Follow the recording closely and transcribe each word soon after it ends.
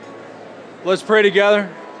Let's pray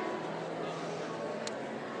together.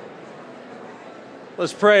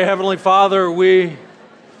 Let's pray. Heavenly Father, we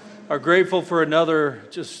are grateful for another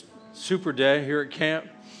just super day here at camp,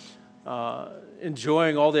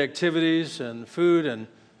 enjoying all the activities and food and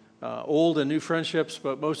old and new friendships,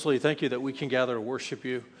 but mostly thank you that we can gather to worship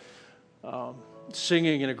you.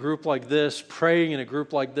 Singing in a group like this, praying in a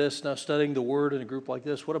group like this, now studying the Word in a group like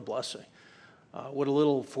this, what a blessing. What a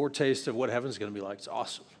little foretaste of what heaven's going to be like. It's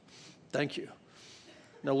awesome. Thank you.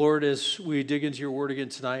 Now, Lord, as we dig into your Word again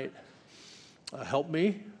tonight, help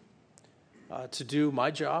me to do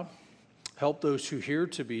my job. Help those who hear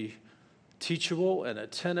to be teachable and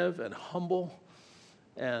attentive and humble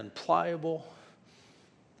and pliable.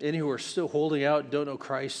 Any who are still holding out and don't know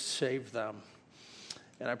Christ, save them.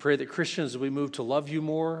 And I pray that Christians, as we move to love you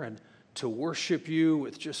more and to worship you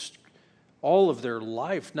with just all of their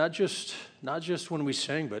life, not just when we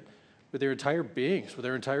sing, but with their entire beings, with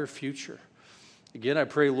their entire future. Again, I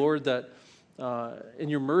pray, Lord, that in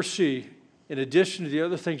your mercy, in addition to the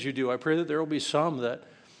other things you do, I pray that there will be some that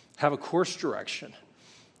have a course direction.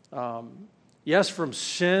 Yes, from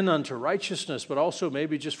sin unto righteousness, but also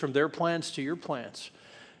maybe just from their plans to your plans.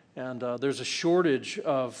 And there's a shortage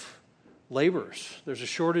of laborers. There's a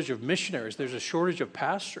shortage of missionaries. There's a shortage of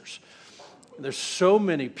pastors. There's so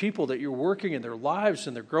many people that you're working in their lives,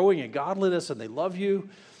 and they're growing in godliness, and they love you,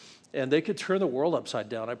 and they could turn the world upside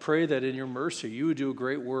down. I pray that in your mercy, you would do a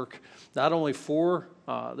great work, not only for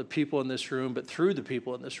the people in this room, but through the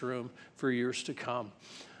people in this room for years to come.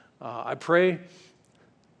 I pray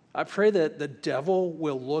that the devil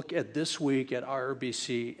will look at this week at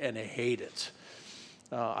RBC and hate it.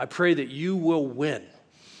 I pray that you will win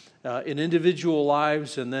in individual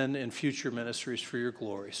lives and then in future ministries for your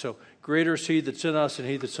glory. So greater is he that's in us and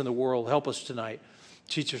he that's in the world. Help us tonight.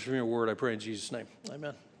 Teach us from your word, I pray in Jesus' name.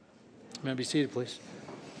 Amen. Amen. Be seated, please.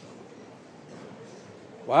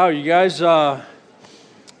 Wow, you guys,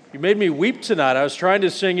 you made me weep tonight. I was trying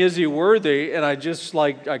to sing Is He Worthy, and I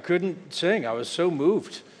couldn't sing. I was so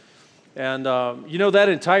moved. And that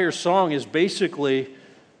entire song is basically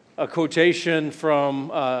a quotation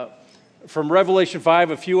from Revelation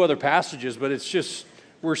 5, a few other passages, but it's just,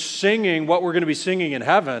 we're singing what we're going to be singing in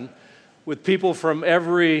heaven with people from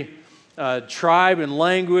every tribe and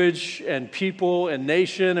language and people and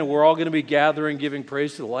nation, and we're all going to be gathering, giving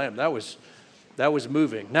praise to the Lamb. That was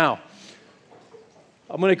moving. Now,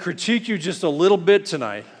 I'm going to critique you just a little bit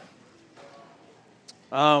tonight.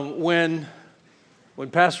 When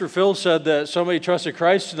Pastor Phil said that somebody trusted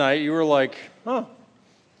Christ tonight, you were like, oh,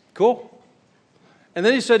 cool. And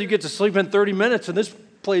then he said you get to sleep in 30 minutes, and this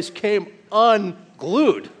place came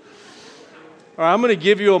unglued. All right, I'm going to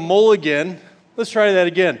give you a mulligan. Let's try that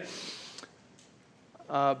again.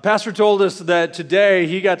 Pastor told us that today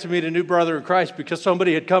he got to meet a new brother in Christ because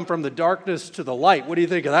somebody had come from the darkness to the light. What do you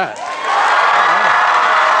think of that?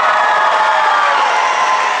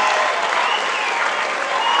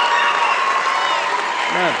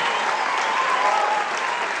 Man.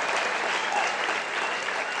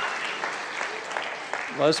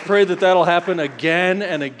 Let's pray that that'll happen again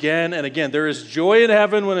and again and again. There is joy in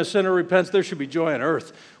heaven when a sinner repents. There should be joy on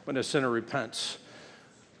earth when a sinner repents.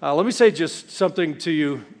 Let me say just something to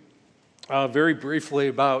you very briefly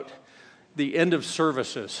about the end of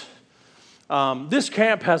services. This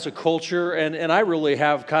camp has a culture, and I really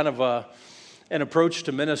have kind of an approach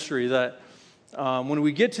to ministry that when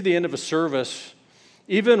we get to the end of a service,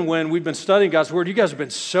 even when we've been studying God's Word, you guys have been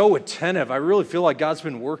so attentive. I really feel like God's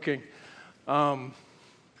been working. I've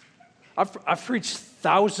preached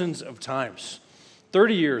thousands of times,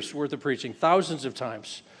 30 years worth of preaching, thousands of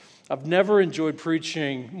times. I've never enjoyed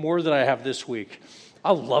preaching more than I have this week.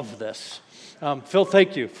 I love this. Phil,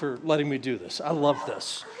 thank you for letting me do this. I love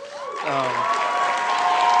this.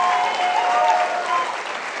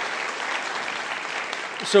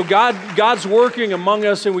 So God's working among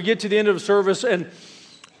us, and we get to the end of the service, and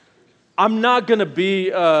I'm not going to be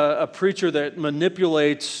a preacher that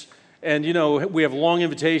manipulates. And, we have long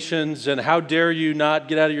invitations, and how dare you not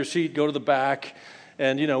get out of your seat, go to the back.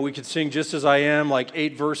 And, we could sing Just As I Am, like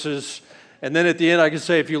 8 verses. And then at the end, I could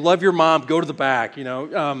say, if you love your mom, go to the back,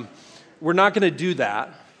 We're not going to do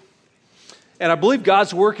that. And I believe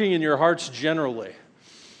God's working in your hearts generally.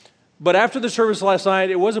 But after the service last night,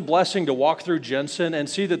 it was a blessing to walk through Jensen and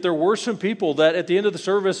see that there were some people that at the end of the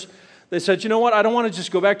service, they said, you know what, I don't want to just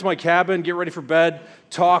go back to my cabin, get ready for bed,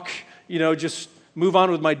 talk, just move on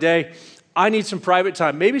with my day. I need some private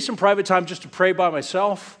time, maybe some private time just to pray by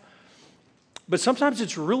myself. But sometimes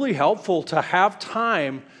it's really helpful to have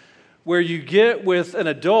time where you get with an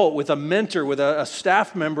adult, with a mentor, with a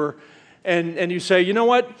staff member, and you say, you know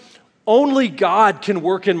what, only God can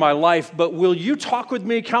work in my life, but will you talk with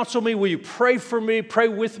me, counsel me? Will you pray for me, pray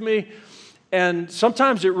with me? And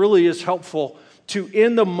sometimes it really is helpful to,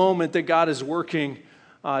 in the moment that God is working,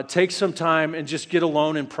 take some time and just get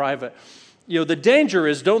alone in private. The danger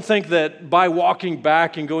is, don't think that by walking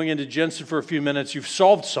back and going into Jensen for a few minutes, you've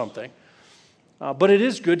solved something. But it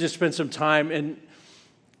is good to spend some time,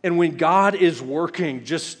 and when God is working,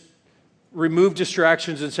 just remove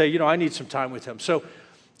distractions and say, I need some time with him. So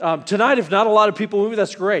tonight, if not a lot of people move,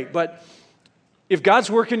 that's great. But if God's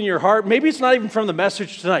working in your heart, maybe it's not even from the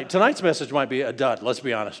message tonight. Tonight's message might be a dud, let's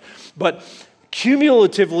be honest. But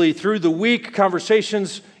cumulatively through the week,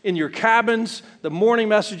 conversations in your cabins, the morning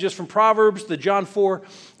messages from Proverbs, the John 4,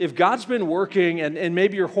 if God's been working and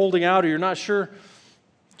maybe you're holding out or you're not sure,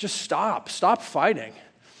 just stop fighting.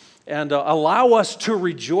 And allow us to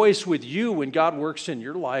rejoice with you when God works in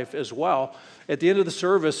your life as well. At the end of the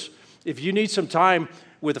service, if you need some time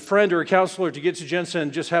with a friend or a counselor to get to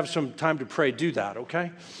Jensen, just have some time to pray, do that,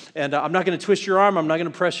 okay? And I'm not going to twist your arm, I'm not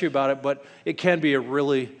going to press you about it, but it can be a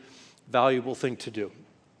really valuable thing to do.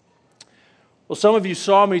 Well, some of you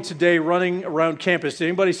saw me today running around campus. Did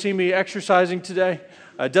anybody see me exercising today?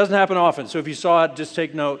 It doesn't happen often, so if you saw it, just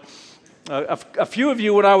take note. A few of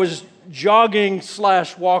you, when I was jogging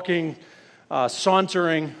 / walking,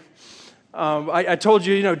 sauntering, I told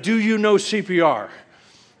you, do you know CPR?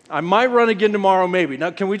 I might run again tomorrow, maybe.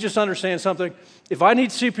 Now, can we just understand something? If I need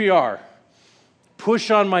CPR,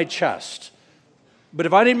 push on my chest. But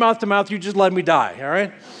if I need mouth-to-mouth, you just let me die, all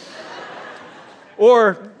right?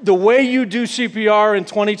 Or the way you do CPR in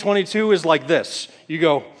 2022 is like this. You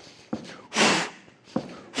go,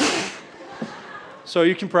 so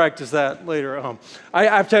you can practice that later. I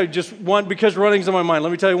have to tell you just one, because running's on my mind.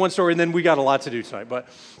 Let me tell you one story, and then we got a lot to do tonight. But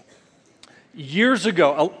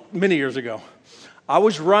many years ago, I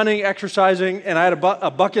was running, exercising, and I had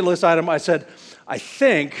a bucket list item. I said, I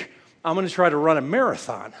think I'm going to try to run a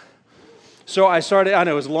marathon. So I started, I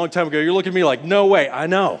know it was a long time ago. You're looking at me like, no way. I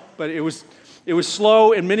know. But it was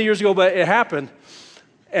slow and many years ago, but it happened.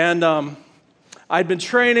 And I'd been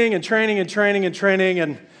training,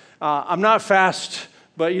 and I'm not fast,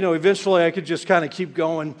 but eventually I could just kind of keep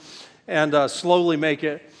going and slowly make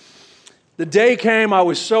it. The day came, I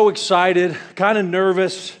was so excited, kind of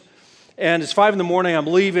nervous, and it's 5 a.m, I'm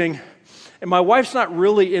leaving, and my wife's not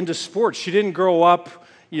really into sports. She didn't grow up,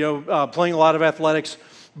 playing a lot of athletics,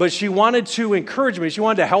 but she wanted to encourage me. She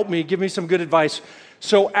wanted to help me, give me some good advice.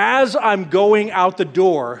 So as I'm going out the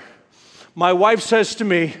door, my wife says to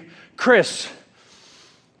me, Chris,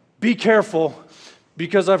 be careful,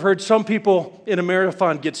 because I've heard some people in a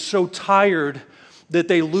marathon get so tired that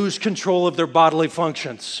they lose control of their bodily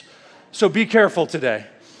functions. So be careful today.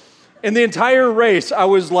 In the entire race, I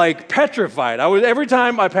was like petrified. Every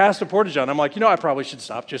time I passed a porta-john, I'm like, I probably should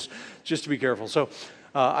stop just to be careful. So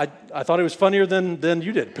I thought it was funnier than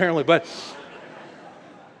you did, apparently. But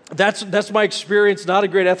that's my experience. Not a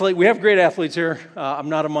great athlete. We have great athletes here. I'm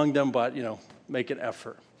not among them, but make an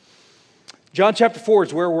effort. John chapter 4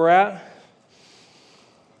 is where we're at.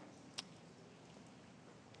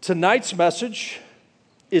 Tonight's message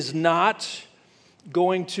is not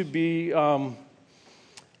going to be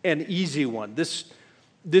an easy one. This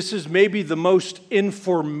is maybe the most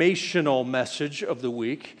informational message of the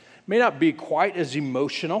week. It may not be quite as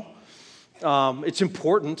emotional. It's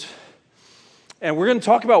important. And we're going to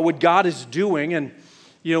talk about what God is doing. And,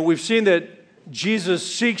 we've seen that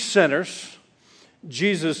Jesus seeks sinners.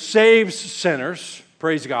 Jesus saves sinners.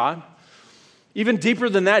 Praise God. Even deeper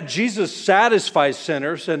than that, Jesus satisfies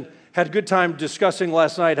sinners, and had a good time discussing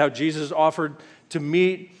last night how Jesus offered to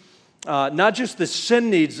meet not just the sin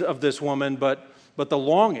needs of this woman, but the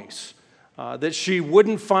longings, that she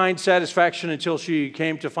wouldn't find satisfaction until she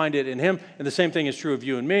came to find it in him. And the same thing is true of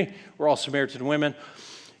you and me. We're all Samaritan women.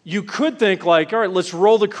 You could think like, all right, let's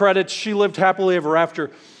roll the credits. She lived happily ever after.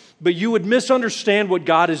 But you would misunderstand what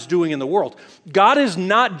God is doing in the world. God is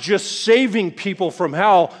not just saving people from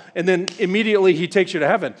hell and then immediately he takes you to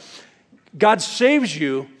heaven. God saves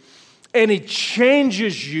you and he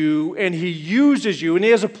changes you and he uses you and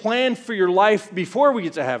he has a plan for your life before we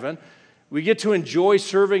get to heaven. We get to enjoy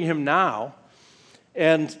serving him now.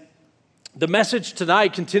 And the message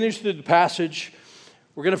tonight continues through the passage.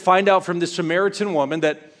 We're going to find out from this Samaritan woman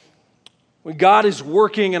that when God is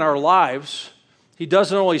working in our lives, he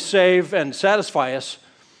doesn't only save and satisfy us,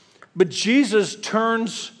 but Jesus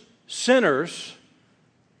turns sinners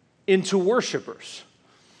into worshipers.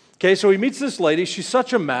 Okay, so he meets this lady. She's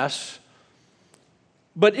such a mess.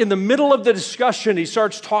 But in the middle of the discussion, he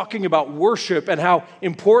starts talking about worship and how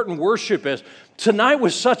important worship is. Tonight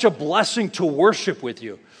was such a blessing to worship with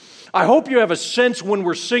you. I hope you have a sense when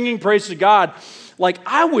we're singing praise to God, like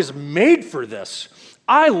I was made for this.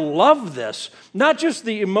 I love this. Not just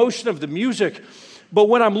the emotion of the music, but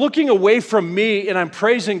when I'm looking away from me and I'm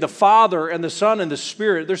praising the Father and the Son and the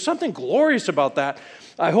Spirit, there's something glorious about that.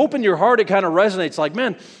 I hope in your heart it kind of resonates like,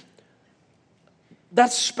 man,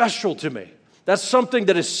 that's special to me. That's something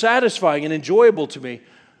that is satisfying and enjoyable to me.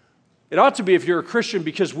 It ought to be if you're a Christian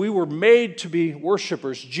because we were made to be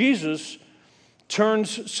worshipers. Jesus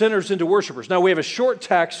turns sinners into worshipers. Now, we have a short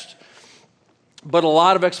text, but a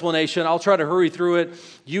lot of explanation. I'll try to hurry through it.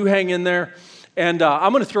 You hang in there. And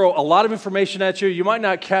I'm going to throw a lot of information at you. You might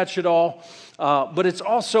not catch it all, but it's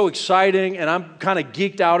all so exciting, and I'm kind of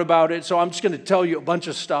geeked out about it. So I'm just going to tell you a bunch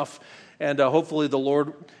of stuff, and hopefully the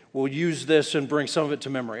Lord will use this and bring some of it to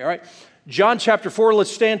memory. All right? John chapter 4,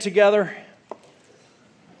 let's stand together.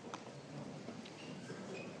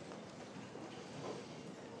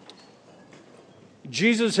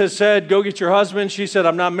 Jesus has said, go get your husband. She said,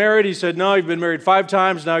 I'm not married. He said, no, you've been married 5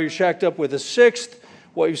 times. Now you're shacked up with a 6th.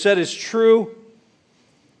 What you said is true.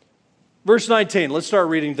 Verse 19, let's start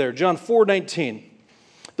reading there. John 4:19.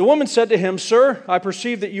 The woman said to him, Sir, I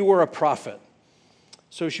perceive that you are a prophet.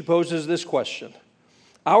 So she poses this question.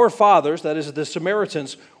 Our fathers, that is the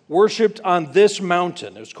Samaritans, worshipped on this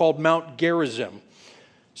mountain. It was called Mount Gerizim.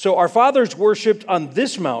 So our fathers worshipped on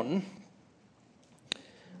this mountain.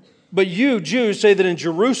 But you, Jews, say that in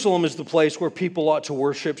Jerusalem is the place where people ought to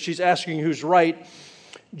worship. She's asking who's right.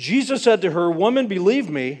 Jesus said to her, Woman, believe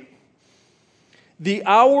me, the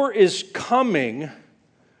hour is coming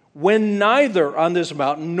when neither on this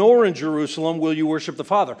mountain nor in Jerusalem will you worship the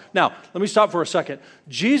Father. Now, let me stop for a second.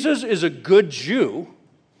 Jesus is a good Jew,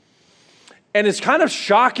 and it's kind of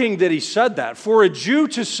shocking that he said that. For a Jew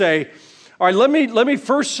to say, all right, let me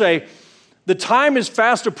first say, the time is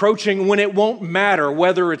fast approaching when it won't matter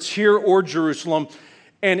whether it's here or Jerusalem.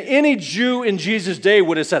 And any Jew in Jesus' day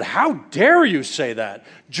would have said, how dare you say that?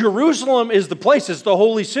 Jerusalem is the place. It's the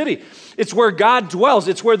holy city. It's where God dwells.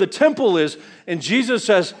 It's where the temple is. And Jesus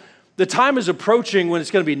says, the time is approaching when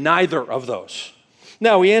it's going to be neither of those.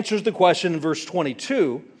 Now, he answers the question in verse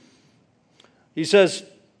 22. He says,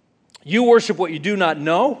 you worship what you do not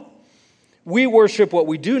know. We worship what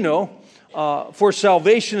we do know. For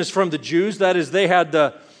salvation is from the Jews. That is, they had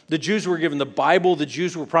the Jews were given the Bible. The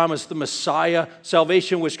Jews were promised the Messiah.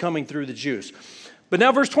 Salvation was coming through the Jews. But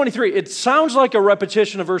now verse 23, it sounds like a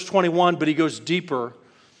repetition of verse 21, but he goes deeper.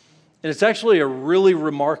 And it's actually a really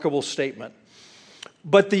remarkable statement.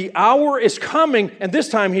 But the hour is coming, and this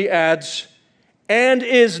time he adds, and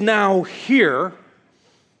is now here,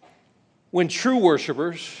 when true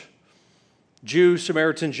worshipers, Jew,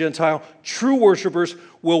 Samaritan, Gentile, true worshipers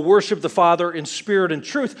will worship the Father in spirit and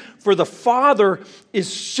truth, for the Father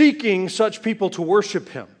is seeking such people to worship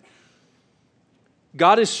him.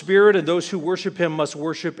 God is spirit, and those who worship him must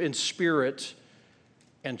worship in spirit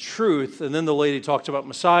and truth. And then the lady talks about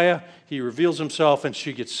Messiah. He reveals himself, and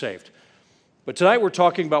she gets saved. But tonight we're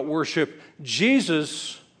talking about worship.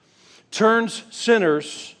 Jesus turns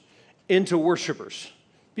sinners into worshipers.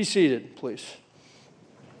 Be seated, please.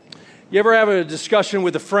 You ever have a discussion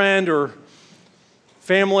with a friend or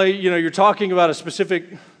family? You know, you're talking about a specific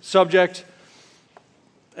subject,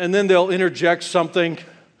 and then they'll interject something,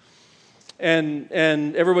 and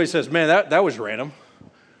everybody says, man, that was random.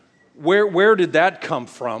 Where did that come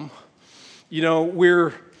from? You know,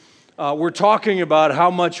 we're talking about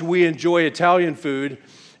how much we enjoy Italian food,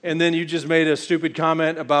 and then you just made a stupid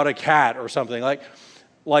comment about a cat or something.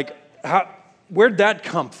 Where'd that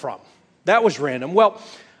come from? That was random. Well,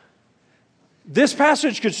 this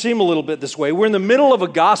passage could seem a little bit this way. We're in the middle of a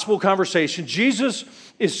gospel conversation. Jesus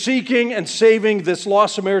is seeking and saving this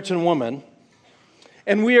lost Samaritan woman.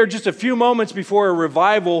 And we are just a few moments before a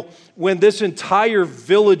revival when this entire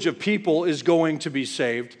village of people is going to be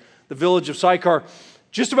saved. The village of Sychar.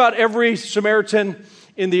 Just about every Samaritan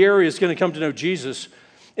in the area is going to come to know Jesus.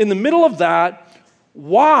 In the middle of that,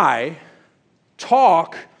 why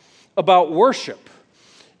talk about worship?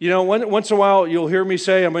 You know, once in a while, you'll hear me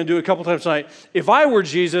say, I'm going to do it a couple times tonight, if I were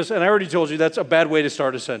Jesus, and I already told you that's a bad way to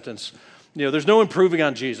start a sentence. You know, there's no improving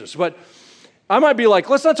on Jesus. But I might be like,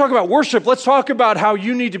 let's not talk about worship. Let's talk about how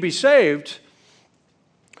you need to be saved.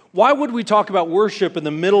 Why would we talk about worship in the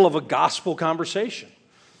middle of a gospel conversation?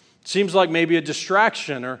 It seems like maybe a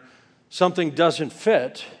distraction or something doesn't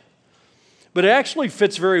fit. But it actually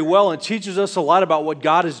fits very well and teaches us a lot about what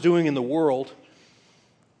God is doing in the world.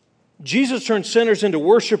 Jesus turns sinners into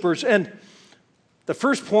worshipers, and the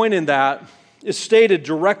first point in that is stated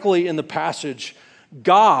directly in the passage.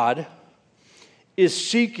 God is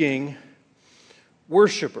seeking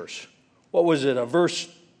worshipers. What was it?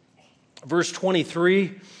 Verse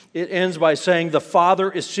 23, it ends by saying the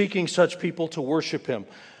Father is seeking such people to worship him.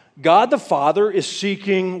 God the Father is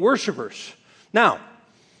seeking worshipers. Now,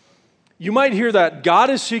 you might hear that God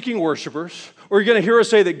is seeking worshipers, or you're going to hear us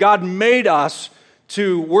say that God made us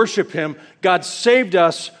to worship him. God saved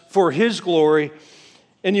us for his glory.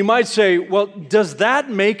 And you might say, well, does that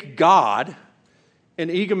make God an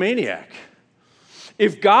egomaniac?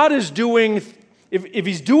 If God is doing, if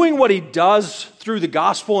he's doing what he does through the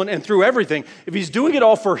gospel and through everything, if he's doing it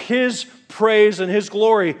all for his praise and his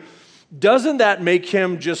glory, doesn't that make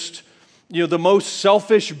him just, the most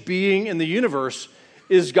selfish being in the universe?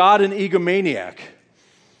 Is God an egomaniac?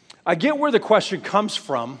 I get where the question comes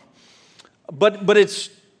from, but it's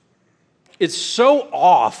so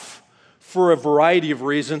off for a variety of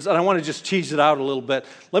reasons, and I want to just tease it out a little bit.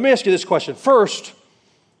 Let me ask you this question. First,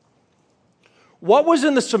 what was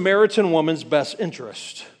in the Samaritan woman's best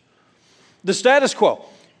interest? The status quo.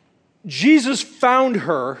 Jesus found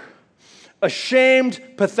her ashamed,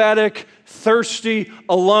 pathetic, thirsty,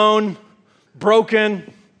 alone,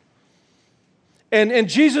 broken. And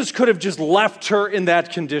Jesus could have just left her in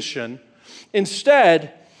that condition.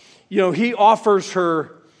 Instead, he offers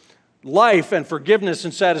her life and forgiveness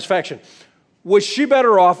and satisfaction. Was she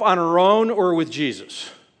better off on her own or with Jesus?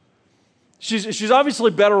 She's obviously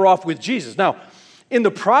better off with Jesus. Now, in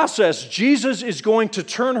the process, Jesus is going to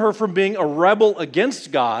turn her from being a rebel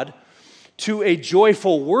against God to a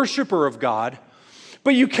joyful worshiper of God.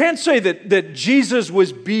 But you can't say that Jesus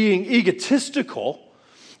was being egotistical.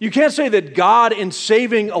 You can't say that God, in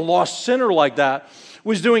saving a lost sinner like that,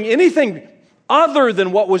 was doing anything other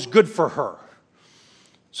than what was good for her.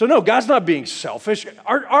 So no, God's not being selfish.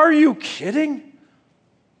 Are you kidding?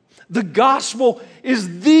 The gospel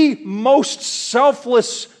is the most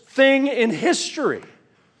selfless thing in history.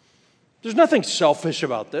 There's nothing selfish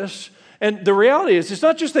about this. And the reality is, it's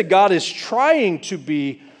not just that God is trying to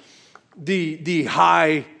be the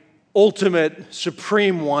high, ultimate,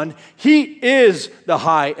 supreme one. He is the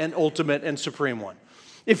high and ultimate and supreme one.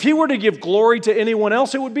 If he were to give glory to anyone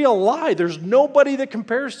else, it would be a lie. There's nobody that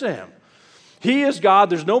compares to him. He is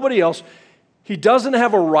God. There's nobody else. He doesn't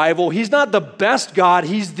have a rival. He's not the best God.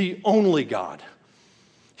 He's the only God.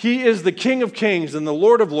 He is the King of kings and the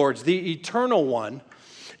Lord of lords, the eternal one.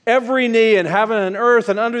 Every knee in heaven and earth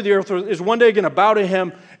and under the earth is one day going to bow to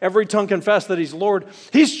him. Every tongue confess that he's Lord.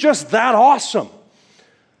 He's just that awesome.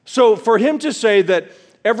 So for him to say that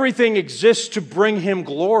everything exists to bring him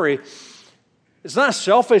glory, it's not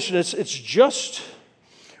selfishness, it's just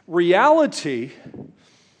reality.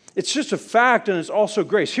 It's just a fact, and it's also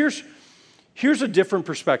grace. Here's a different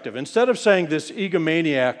perspective. Instead of saying this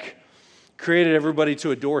egomaniac created everybody to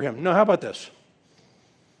adore him, no, how about this?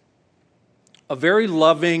 A very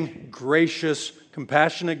loving, gracious,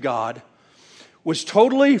 compassionate God was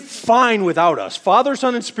totally fine without us. Father,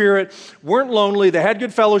 Son, and Spirit weren't lonely. They had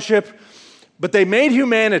good fellowship, but they made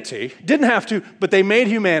humanity. Didn't have to, but they made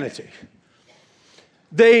humanity.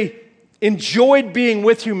 They enjoyed being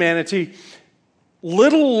with humanity.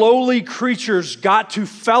 Little lowly creatures got to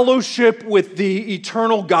fellowship with the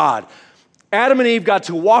eternal God. Adam and Eve got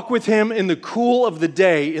to walk with him in the cool of the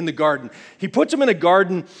day in the garden. He puts them in a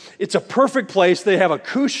garden. It's a perfect place. They have a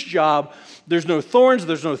cush job. There's no thorns,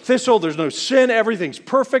 there's no thistle, there's no sin. Everything's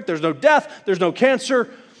perfect. There's no death, there's no cancer.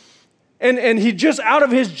 And he just, out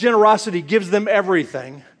of his generosity, gives them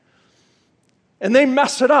everything. And they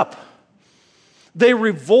mess it up. They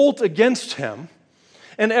revolt against him.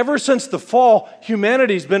 And ever since the fall,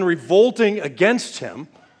 humanity's been revolting against him.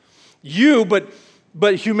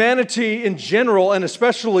 But humanity in general, and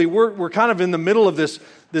especially we're kind of in the middle of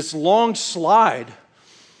this long slide.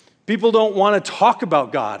 People don't want to talk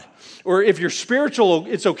about God. Or if you're spiritual,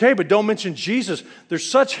 it's okay, but don't mention Jesus. There's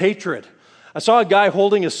such hatred. I saw a guy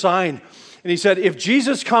holding a sign, and he said, if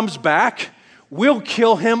Jesus comes back, we'll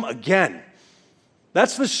kill him again.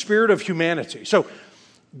 That's the spirit of humanity. So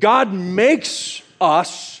God makes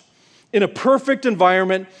us in a perfect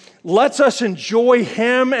environment, lets us enjoy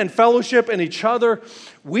him and fellowship and each other.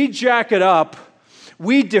 We jack it up.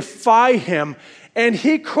 We defy him. And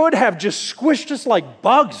he could have just squished us like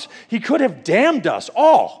bugs. He could have damned us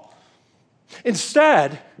all.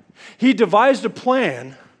 Instead, he devised a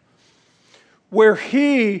plan where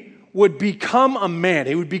he would become a man.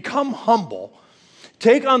 He would become humble,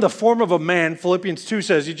 take on the form of a man. Philippians 2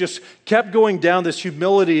 says he just kept going down this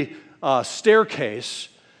humility staircase,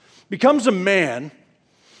 becomes a man,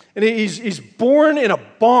 and he's born in a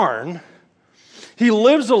barn. He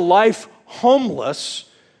lives a life homeless.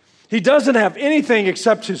 He doesn't have anything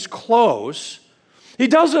except his clothes. He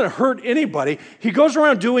doesn't hurt anybody. He goes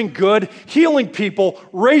around doing good, healing people,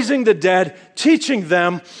 raising the dead, teaching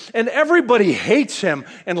them, and everybody hates him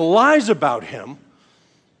and lies about him.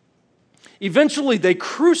 Eventually, they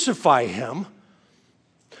crucify him.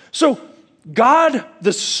 So God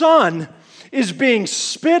the Son is being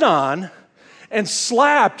spit on and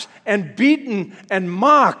slapped and beaten and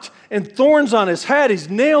mocked and thorns on his head. He's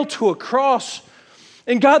nailed to a cross.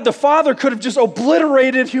 And God the Father could have just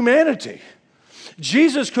obliterated humanity.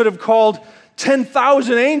 Jesus could have called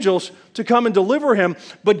 10,000 angels to come and deliver him,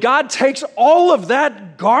 but God takes all of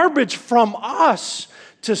that garbage from us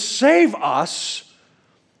to save us.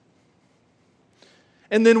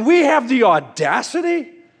 And then we have the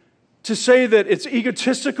audacity to say that it's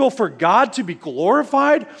egotistical for God to be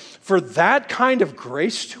glorified for that kind of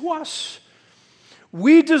grace to us.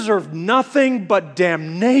 We deserve nothing but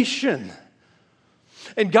damnation.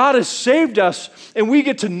 And God has saved us, and we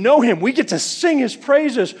get to know him. We get to sing his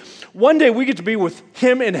praises. One day we get to be with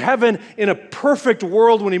him in heaven in a perfect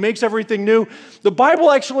world when he makes everything new. The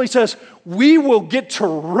Bible actually says we will get to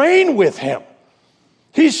reign with him.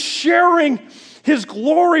 He's sharing his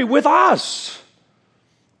glory with us.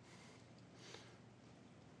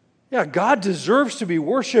 Yeah, God deserves to be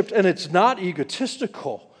worshiped, and it's not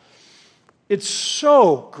egotistical. It's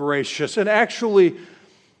so gracious, and actually,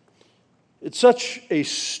 it's such a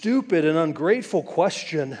stupid and ungrateful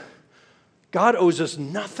question. God owes us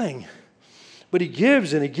nothing, but he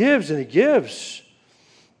gives and he gives and he gives.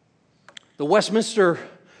 The Westminster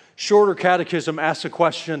Shorter Catechism asks a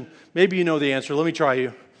question. Maybe you know the answer. Let me try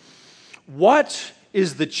you. What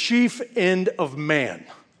is the chief end of man?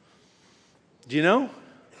 Do you know?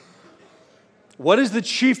 What is the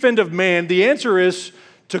chief end of man? The answer is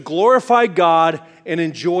to glorify God and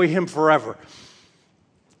enjoy him forever.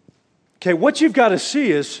 Okay, what you've got to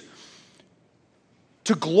see is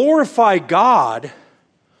to glorify God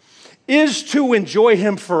is to enjoy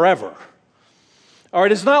him forever. All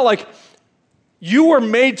right, it's not like you were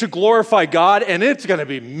made to glorify God and it's going to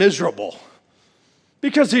be miserable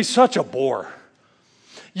because he's such a bore.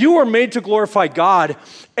 You were made to glorify God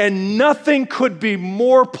and nothing could be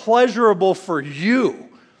more pleasurable for you.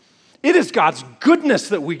 It is God's goodness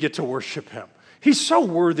that we get to worship him. He's so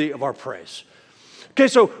worthy of our praise. Okay,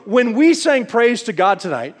 so when we sang praise to God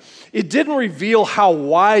tonight, it didn't reveal how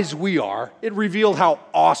wise we are. It revealed how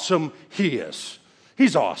awesome he is.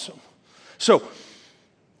 He's awesome. So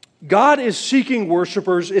God is seeking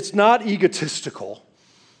worshipers. It's not egotistical.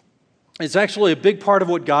 It's actually a big part of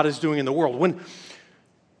what God is doing in the world.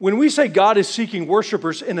 When we say God is seeking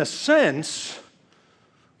worshipers, in a sense,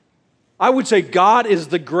 I would say God is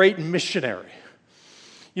the great missionary.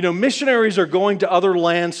 You know, missionaries are going to other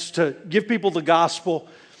lands to give people the gospel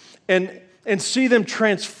and see them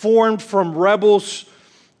transformed from rebels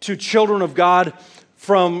to children of God,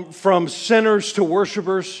 from sinners to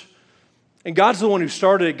worshipers. And God's the one who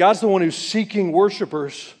started it. God's the one who's seeking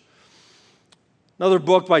worshipers. Another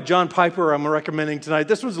book by John Piper I'm recommending tonight.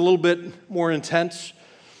 This one's a little bit more intense.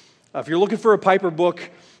 If you're looking for a Piper book,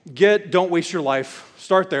 Don't Waste Your Life.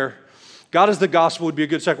 Start there. God is the Gospel would be a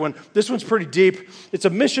good second one. This one's pretty deep. It's a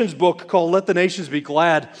missions book called Let the Nations Be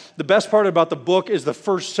Glad. The best part about the book is the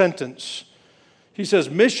first sentence. He says,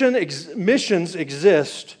 missions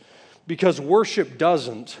exist because worship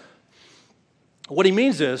doesn't. What he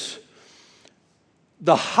means is,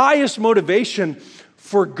 the highest motivation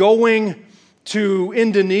for going to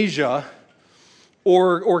Indonesia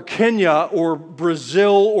or Kenya or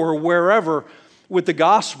Brazil or wherever with the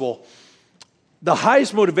gospel, the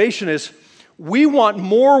highest motivation is we want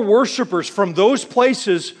more worshipers from those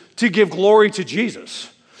places to give glory to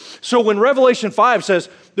Jesus. So when Revelation 5 says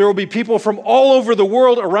there will be people from all over the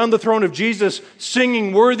world around the throne of Jesus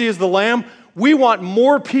singing "Worthy is the Lamb," we want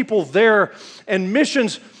more people there. And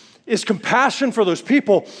missions is compassion for those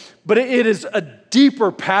people, but it is a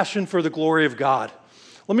deeper passion for the glory of God.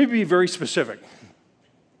 Let me be very specific.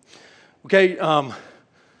 Okay,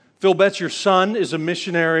 Phil Betts, your son, is a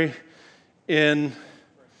missionary in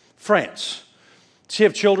France. Does he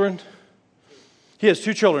have children? He has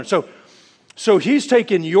 2 children. So he's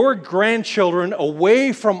taken your grandchildren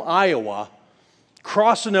away from Iowa,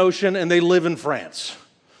 cross an ocean, and they live in France.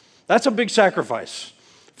 That's a big sacrifice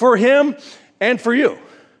for him and for you.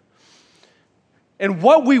 And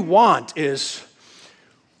what we want is,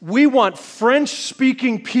 we want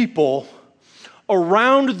French-speaking people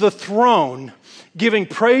around the throne giving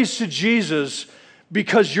praise to Jesus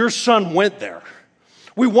because your son went there.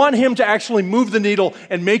 We want him to actually move the needle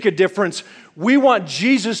and make a difference. We want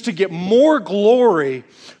Jesus to get more glory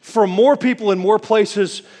from more people in more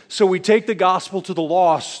places, so we take the gospel to the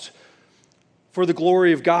lost for the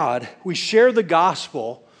glory of God. We share the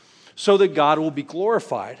gospel so that God will be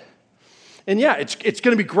glorified. And yeah, it's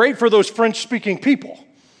going to be great for those French-speaking people.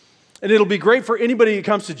 And it'll be great for anybody who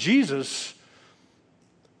comes to Jesus.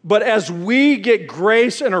 But as we get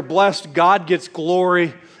grace and are blessed, God gets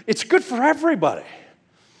glory. It's good for everybody.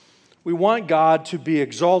 We want God to be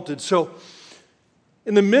exalted. So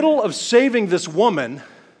in the middle of saving this woman,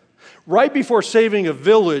 right before saving a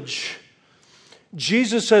village,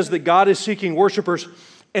 Jesus says that God is seeking worshipers,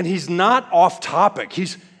 and he's not off topic.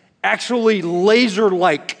 He's actually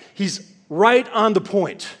laser-like. He's right on the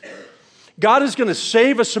point. God is going to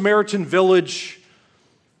save a Samaritan village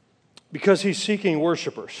because he's seeking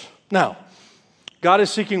worshipers. Now, God is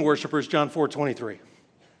seeking worshipers, John 4:23.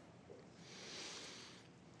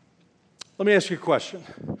 Let me ask you a question.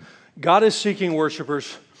 God is seeking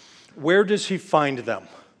worshipers. Where does he find them?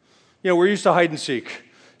 You know, we're used to hide and seek.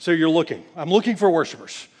 So you're looking. I'm looking for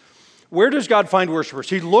worshipers. Where does God find worshipers?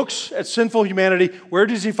 He looks at sinful humanity. Where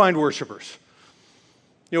does he find worshipers?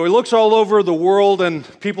 You know, he looks all over the world and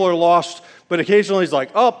people are lost, but occasionally he's like,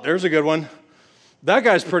 oh, there's a good one. That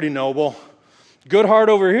guy's pretty noble. Good heart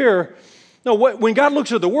over here. No, when God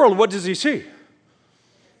looks at the world, what does he see?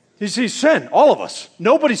 He sees sin, all of us.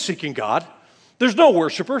 Nobody's seeking God. There's no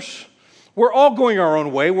worshipers. We're all going our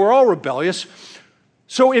own way. We're all rebellious.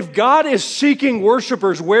 So if God is seeking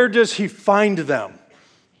worshipers, where does he find them?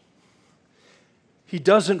 He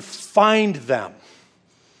doesn't find them.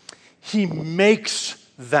 He makes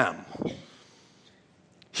them.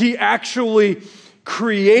 He actually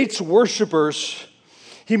creates worshipers.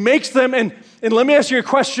 He makes them, and let me ask you a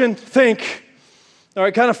question. Think, all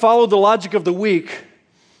right, kind of follow the logic of the week.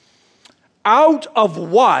 Out of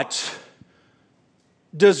what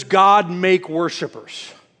does God make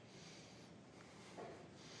worshipers?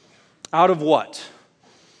 Out of what?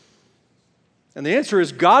 And the answer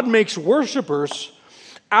is God makes worshipers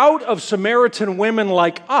out of Samaritan women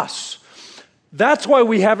like us. That's why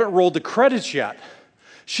we haven't rolled the credits yet.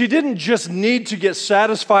 She didn't just need to get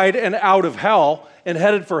satisfied and out of hell and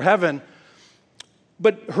headed for heaven,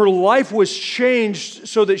 but her life was changed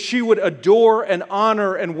so that she would adore and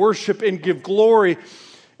honor and worship and give glory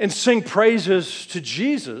and sing praises to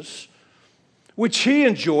Jesus, which he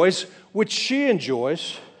enjoys, which she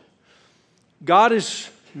enjoys. God is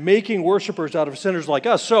making worshipers out of sinners like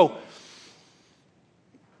us. So,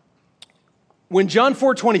 when John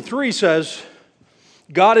 4:23 says,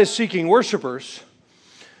 God is seeking worshipers,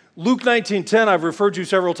 Luke 19:10, I've referred to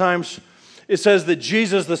several times, it says that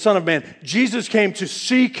Jesus, the Son of Man, Jesus came to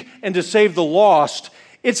seek and to save the lost.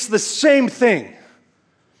 It's the same thing.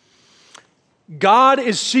 God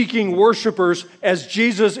is seeking worshipers as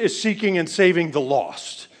Jesus is seeking and saving the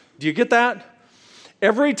lost. Do you get that?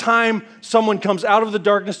 Every time someone comes out of the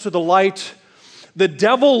darkness to the light, the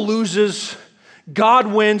devil loses, God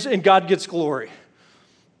wins, and God gets glory.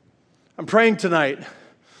 I'm praying tonight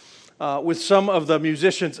with some of the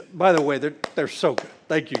musicians. By the way, they're so good.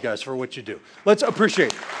 Thank you guys for what you do. Let's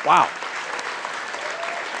appreciate it. Wow.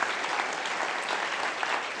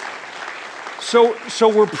 So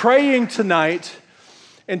we're praying tonight,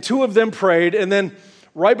 and two of them prayed, and then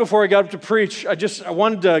right before I got up to preach, I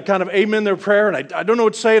wanted to kind of amen their prayer, and I don't know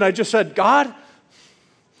what to say, and I just said, God,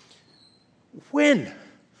 win.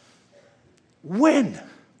 Win.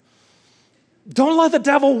 Don't let the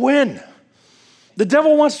devil win. The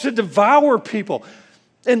devil wants to devour people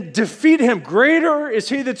and defeat him. Greater is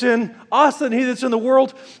he that's in us than he that's in the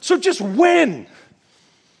world. So just win.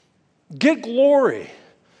 Get glory.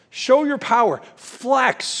 Show your power.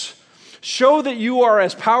 Flex. Show that you are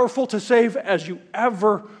as powerful to save as you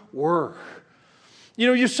ever were. You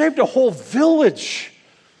know, you saved a whole village.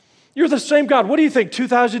 You're the same God. What do you think?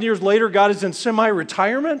 2,000 years later, God is in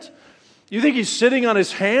semi-retirement? You think he's sitting on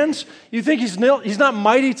his hands? You think he's not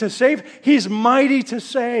mighty to save? He's mighty to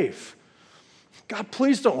save. God,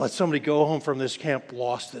 please don't let somebody go home from this camp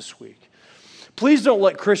lost this week. Please don't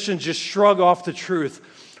let Christians just shrug off the truth.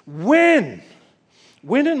 Win.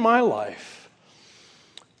 Win in my life.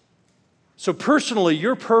 So personally,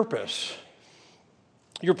 your purpose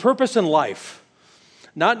in life,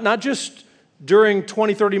 not just during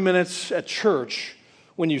 20, 30 minutes at church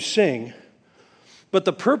when you sing, but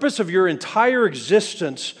the purpose of your entire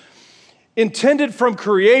existence, intended from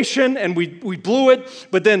creation, and we blew it,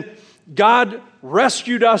 but then God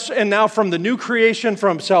rescued us, and now from the new creation,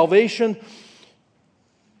 from salvation,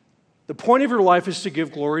 the point of your life is to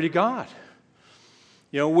give glory to God.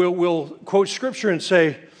 You know, we'll quote Scripture and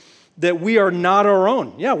say that we are not our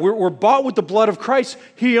own. Yeah, we're bought with the blood of Christ.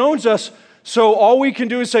 He owns us, so all we can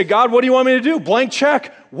do is say, God, what do you want me to do? Blank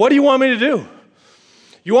check. What do you want me to do?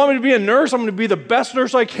 You want me to be a nurse? I'm going to be the best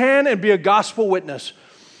nurse I can and be a gospel witness.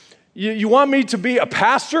 You want me to be a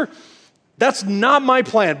pastor? That's not my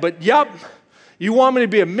plan, but yep. You want me to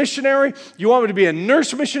be a missionary? You want me to be a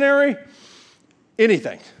nurse missionary?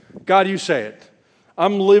 Anything. God, you say it.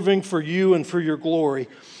 I'm living for you and for your glory.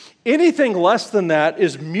 Anything less than that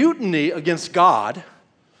is mutiny against God.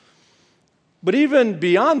 But even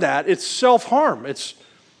beyond that, it's self-harm. It's,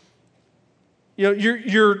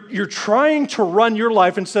 you're trying to run your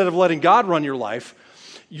life instead of letting God run your life.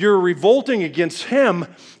 You're revolting against him,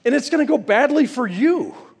 and it's going to go badly for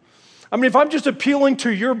you. I mean, if I'm just appealing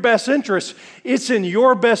to your best interests, it's in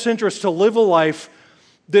your best interest to live a life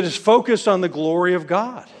that is focused on the glory of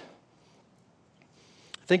God.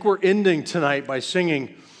 I think we're ending tonight by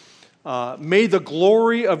singing, may the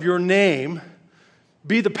glory of your name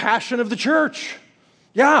be the passion of the church.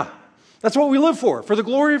 Yeah, that's what we live for the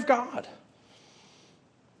glory of God.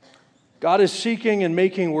 God is seeking and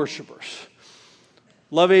making worshipers.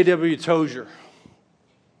 Love A.W. Tozer,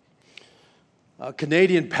 a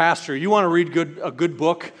Canadian pastor. You want to read a good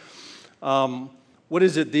book? What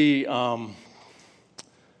is it?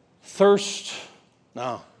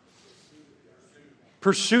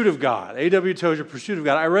 Pursuit of God. A.W. Tozer, Pursuit of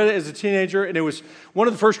God. I read it as a teenager, and it was one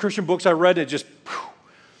of the first Christian books I read. And it just,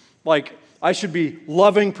 like, I should be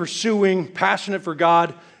loving, pursuing, passionate for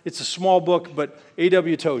God. It's a small book, but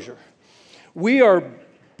A.W. Tozer. We are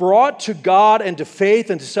brought to God and to faith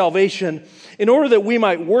and to salvation in order that we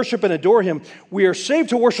might worship and adore him. We are saved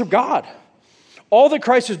to worship God. All that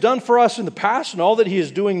Christ has done for us in the past and all that he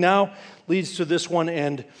is doing now leads to this one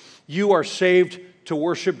end. You are saved to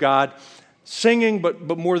worship God, singing, but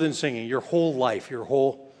more than singing, your whole life, your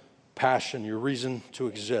whole passion, your reason to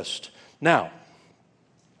exist. Now,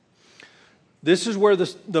 this is where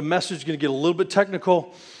the message is going to get a little bit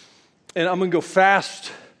technical, and I'm going to go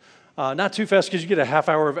fast. Not too fast because you get a half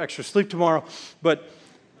hour of extra sleep tomorrow, but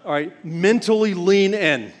all right, mentally lean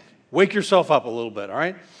in. Wake yourself up a little bit, all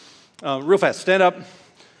right? Real fast, stand up.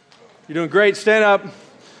 You're doing great, stand up.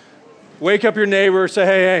 Wake up your neighbor, say,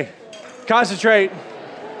 hey, concentrate,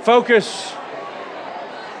 focus.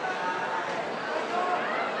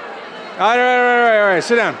 All right,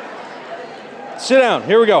 sit down. Sit down,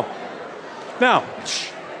 here we go. Now,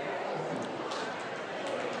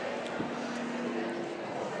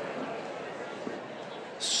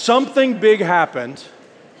 something big happened.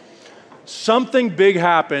 Something big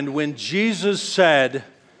happened when Jesus said,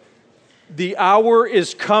 the hour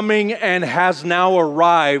is coming and has now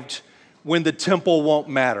arrived when the temple won't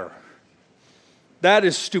matter. That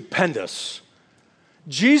is stupendous.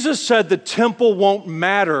 Jesus said the temple won't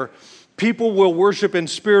matter. People will worship in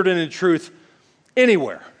spirit and in truth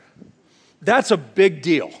anywhere. That's a big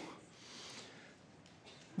deal.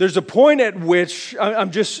 There's a point at which,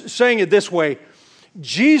 I'm just saying it this way,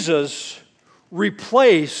 Jesus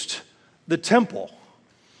replaced the temple.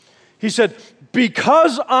 He said,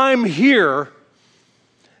 because I'm here,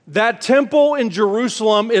 that temple in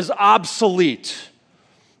Jerusalem is obsolete.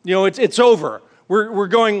 It's over. We're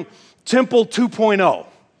going temple 2.0.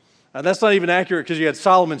 Now, that's not even accurate because you had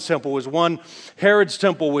Solomon's temple was one. Herod's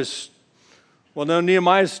temple was,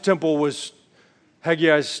 Nehemiah's temple was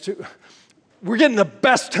Haggai's too. We're getting the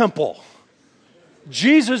best temple.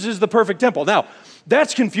 Jesus is the perfect temple. Now,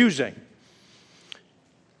 that's confusing.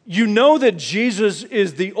 You know that Jesus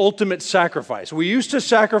is the ultimate sacrifice. We used to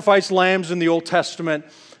sacrifice lambs in the Old Testament,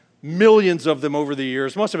 millions of them over the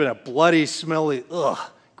years. Must have been a bloody, smelly,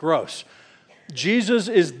 gross. Jesus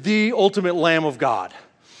is the ultimate Lamb of God.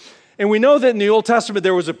 And we know that in the Old Testament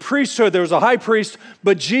there was a priesthood, there was a high priest,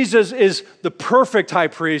 but Jesus is the perfect high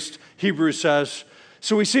priest, Hebrews says.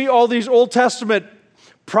 So we see all these Old Testament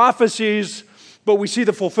prophecies, but we see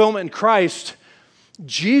the fulfillment in Christ.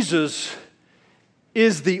 Jesus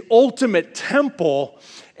is the ultimate temple,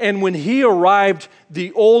 and when he arrived,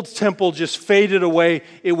 the old temple just faded away.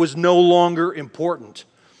 It was no longer important.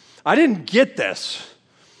 I didn't get this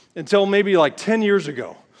until maybe like 10 years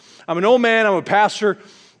ago. I'm an old man, I'm a pastor,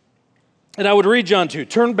 and I would read John 2.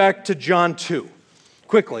 Turn back to John 2,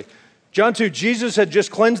 quickly. John 2, Jesus had just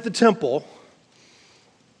cleansed the temple.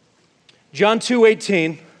 John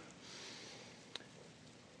 2:18,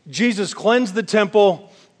 Jesus cleansed the temple.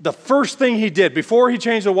 The first thing he did, before he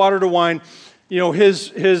changed the water to wine,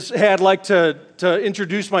 his hey, I'd like to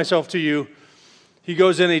introduce myself to you. He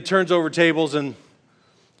goes in, he turns over tables and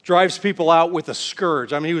drives people out with a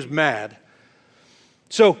scourge. I mean, he was mad.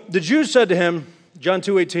 So the Jews said to him, John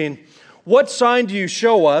 2:18, what sign do you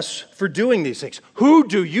show us for doing these things? Who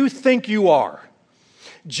do you think you are?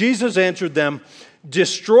 Jesus answered them,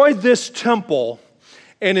 destroy this temple,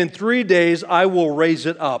 and in 3 days I will raise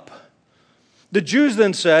it up. The Jews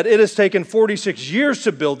then said, "It has taken 46 years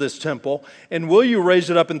to build this temple, and will you raise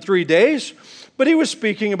it up in 3 days?" But he was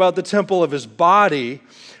speaking about the temple of his body.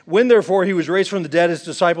 When therefore he was raised from the dead, his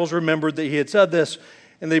disciples remembered that he had said this,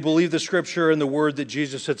 and they believed the scripture and the word that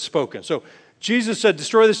Jesus had spoken. So Jesus said,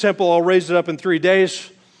 "Destroy this temple, I'll raise it up in 3 days."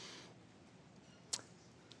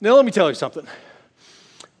 Now let me tell you something.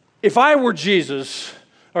 If I were Jesus,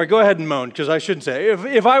 all right, go ahead and moan, because I shouldn't say it.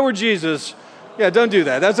 If I were Jesus, yeah, don't do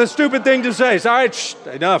that. That's a stupid thing to say. All right,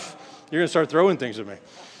 enough. You're going to start throwing things at me.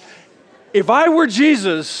 If I were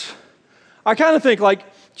Jesus, I kind of think like,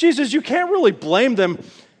 Jesus, you can't really blame them.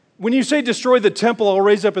 When you say destroy the temple, I'll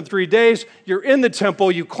raise up in 3 days, you're in the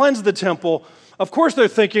temple, you cleanse the temple. Of course they're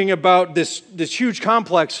thinking about this huge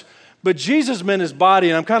complex, but Jesus meant his body,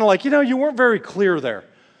 and I'm kind of like, you weren't very clear there.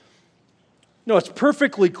 No, it's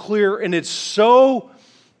perfectly clear, and it's so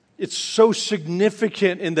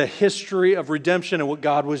significant in the history of redemption and what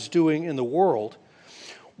God was doing in the world.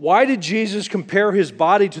 Why did Jesus compare his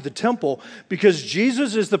body to the temple? Because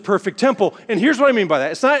Jesus is the perfect temple. And here's what I mean by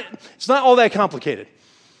that. It's not all that complicated.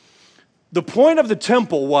 The point of the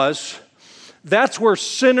temple was that's where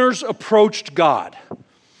sinners approached God.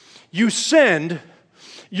 You sinned,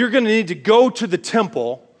 you're going to need to go to the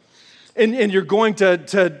temple, and you're going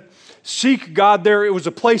to seek God there. It was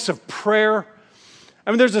a place of prayer. I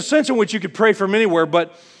mean, there's a sense in which you could pray from anywhere,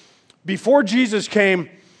 but before Jesus came,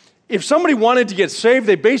 if somebody wanted to get saved,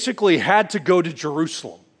 they basically had to go to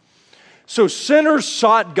Jerusalem. So sinners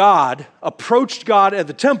sought God, approached God at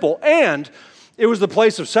the temple, and it was the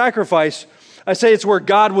place of sacrifice. I say it's where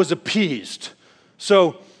God was appeased.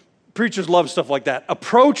 So preachers love stuff like that.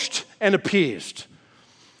 Approached and appeased.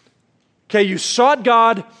 Okay, you sought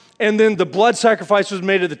God, and then the blood sacrifice was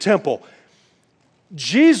made at the temple.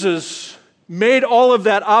 Jesus made all of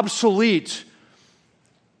that obsolete.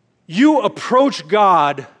 You approach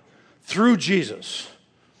God through Jesus.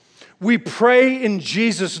 We pray in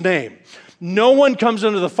Jesus' name. No one comes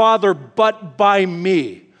unto the Father but by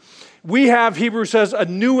me. We have, Hebrews says, a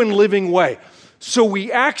new and living way. So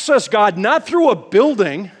we access God not through a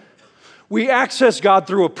building, we access God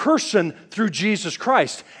through a person, through Jesus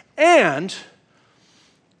Christ. And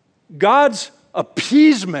God's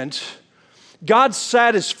appeasement, God's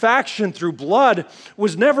satisfaction through blood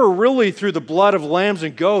was never really through the blood of lambs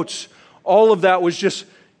and goats. All of that was just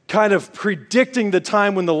kind of predicting the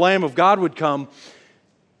time when the Lamb of God would come.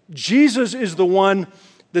 Jesus is the one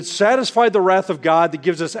that satisfied the wrath of God, that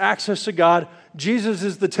gives us access to God. Jesus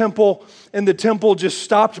is the temple, and the temple just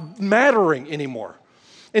stopped mattering anymore.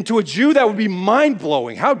 And to a Jew, that would be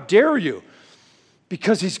mind-blowing. How dare you?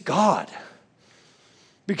 Because he's God.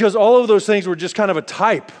 Because all of those things were just kind of a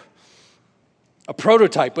type, a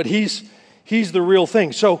prototype, but he's the real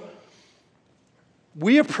thing. So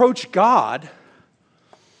we approach God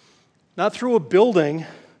not through a building,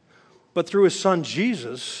 but through his son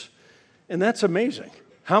Jesus, and that's amazing.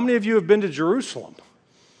 How many of you have been to Jerusalem?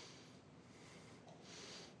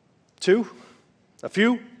 2? A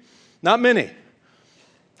few? Not many.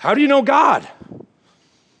 How do you know God?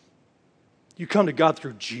 You come to God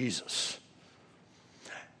through Jesus.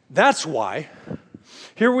 That's why,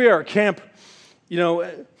 here we are at camp,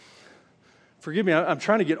 forgive me, I'm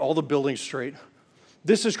trying to get all the buildings straight.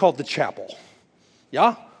 This is called the chapel.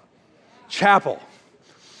 Yeah? Chapel.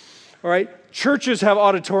 All right? Churches have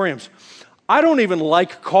auditoriums. I don't even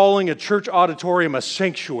like calling a church auditorium a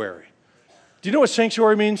sanctuary. Do you know what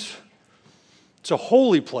sanctuary means? It's a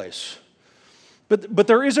holy place. But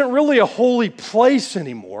there isn't really a holy place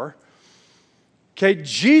anymore. Okay?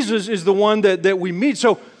 Jesus is the one that we meet.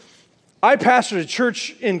 So I pastored a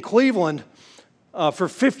church in Cleveland for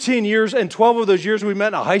 15 years, and 12 of those years we met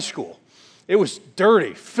in a high school. It was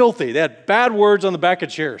dirty, filthy. They had bad words on the back of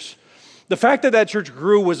chairs. The fact that church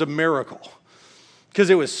grew was a miracle because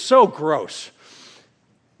it was so gross.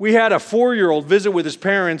 We had a 4-year-old visit with his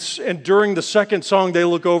parents, and during the second song, they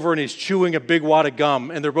look over and he's chewing a big wad of gum,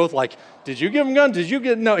 and they're both like, "Did you give him gum? Did you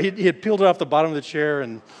get?" No, he had peeled it off the bottom of the chair,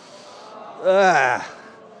 and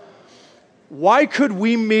Why could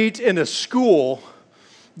we meet in a school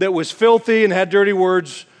that was filthy and had dirty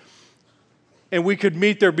words, and we could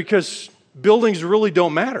meet there? Because buildings really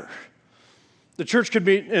don't matter. The church could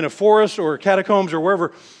meet in a forest or catacombs or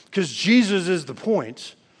wherever, because Jesus is the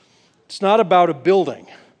point. It's not about a building.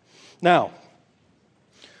 Now,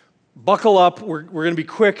 buckle up. We're going to be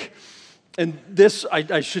quick. And this,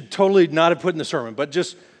 I should totally not have put in the sermon, but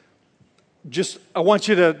just I want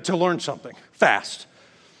you to learn something fast.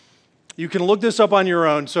 You can look this up on your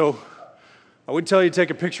own, so I would tell you to take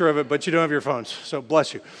a picture of it, but you don't have your phones, so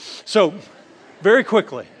bless you. So, very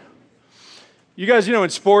quickly, you guys, in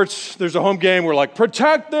sports, there's a home game, we're like,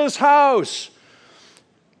 protect this house.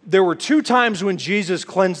 there were 2 times when Jesus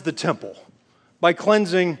cleansed the temple. By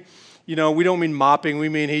cleansing, we don't mean mopping. We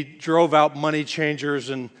mean he drove out money changers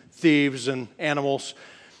and thieves and animals.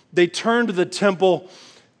 They turned the temple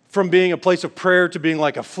from being a place of prayer to being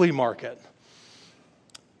like a flea market.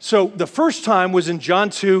 So the first time was in John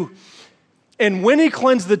 2, and when he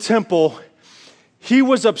cleansed the temple, he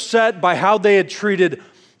was upset by how they had treated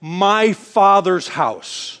my Father's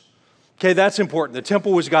house. Okay, that's important. The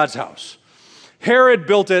temple was God's house. Herod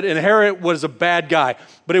built it, and Herod was a bad guy,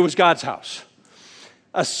 but it was God's house.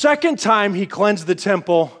 A second time he cleansed the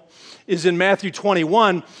temple is in Matthew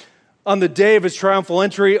 21. On the day of his triumphal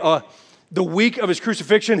entry, the week of his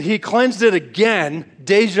crucifixion, he cleansed it again,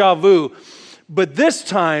 deja vu. But this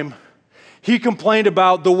time, he complained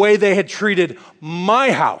about the way they had treated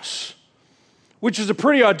my house, which is a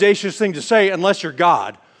pretty audacious thing to say unless you're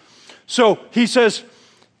God. So he says,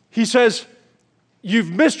 you've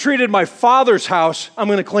mistreated my Father's house, I'm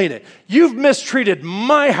going to clean it. You've mistreated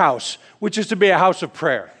my house, which is to be a house of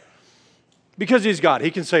prayer. Because he's God,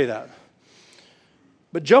 he can say that.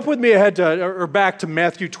 But jump with me back to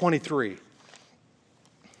Matthew 23.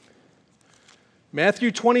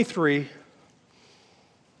 Matthew 23.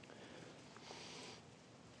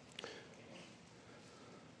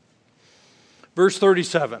 Verse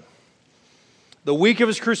 37. The week of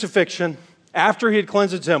his crucifixion, after he had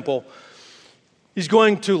cleansed the temple, he's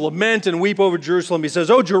going to lament and weep over Jerusalem. He says,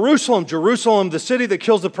 "Oh, Jerusalem, Jerusalem, the city that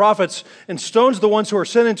kills the prophets and stones the ones who are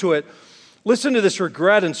sent into it. Listen to this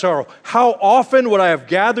regret and sorrow. How often would I have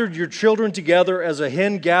gathered your children together as a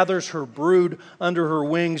hen gathers her brood under her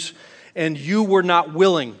wings, and you were not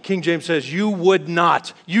willing." King James says, you would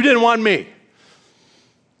not. You didn't want me.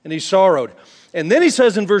 And he sorrowed. And then he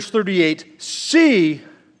says in verse 38, "See,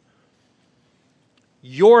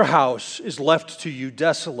 your house is left to you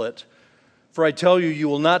desolate. For I tell you, you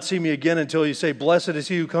will not see me again until you say, 'Blessed is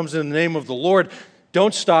he who comes in the name of the Lord.'"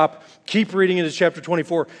 Don't stop. Keep reading into chapter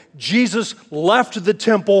 24. Jesus left the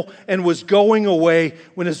temple and was going away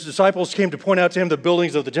when his disciples came to point out to him the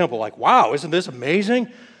buildings of the temple. Like, wow, isn't this amazing?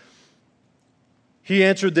 He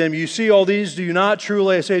answered them, "You see all these, do you not?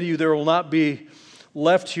 Truly I say to you, there will not be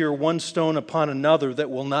left here one stone upon another that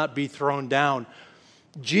will not be thrown down."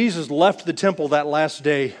 Jesus left the temple that last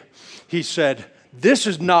day. He said, "This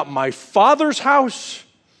is not my Father's house.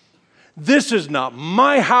 This is not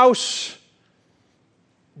my house."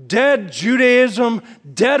 Dead Judaism,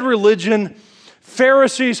 dead religion,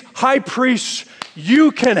 Pharisees, high priests,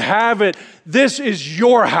 you can have it. This is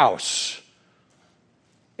your house.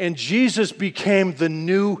 And Jesus became the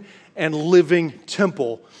new and living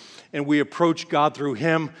temple, and we approach God through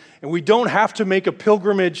him. And we don't have to make a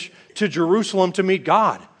pilgrimage to Jerusalem to meet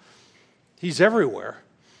God. He's everywhere.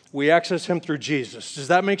 We access him through Jesus. Does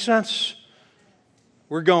that make sense?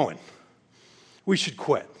 We're going. We should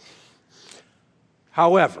quit.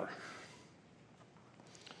 However,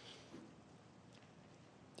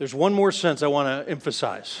 there's one more sense I want to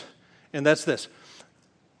emphasize, and that's this.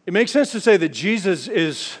 It makes sense to say that Jesus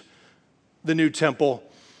is the new temple,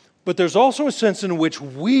 but there's also a sense in which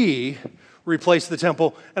we replace the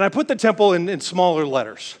temple, and I put the temple in smaller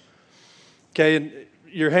letters. Okay, and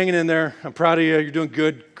you're hanging in there. I'm proud of you. You're doing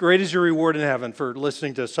good. Great is your reward in heaven for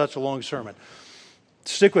listening to such a long sermon.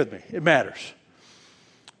 Stick with me. It matters.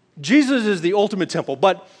 Jesus is the ultimate temple,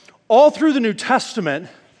 but all through the New Testament,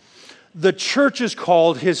 the church is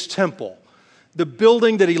called his temple, the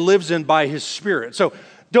building that he lives in by his Spirit. So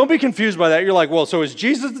don't be confused by that. You're like, well, so is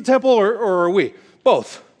Jesus the temple or are we?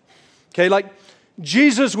 Both. Okay, like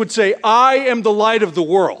Jesus would say, "I am the light of the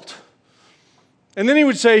world." And then he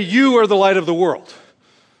would say, "You are the light of the world."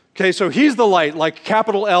 Okay, so he's the light, like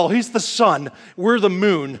capital L. He's the sun. We're the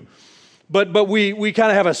moon. But we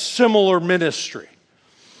kind of have a similar ministry.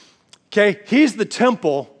 Okay, he's the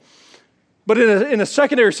temple, but in a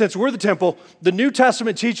secondary sense, we're the temple. The New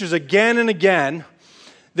Testament teaches again and again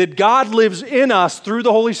that God lives in us through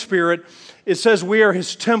the Holy Spirit. It says we are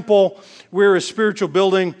his temple, we're his spiritual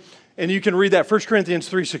building, and you can read that 1 Corinthians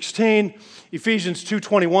 3:16, Ephesians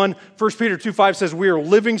 2:21, 1 Peter 2:5 says we are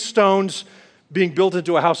living stones being built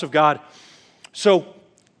into a house of God. So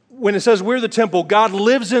when it says we're the temple, God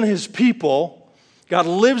lives in his people, God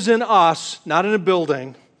lives in us, not in a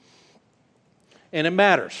building. And it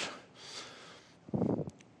matters.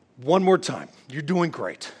 One more time. You're doing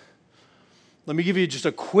great. Let me give you just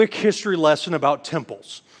a quick history lesson about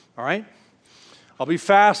temples. All right? I'll be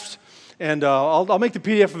fast, and I'll make the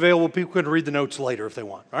PDF available. People can read the notes later if they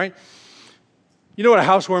want. All right? You know what a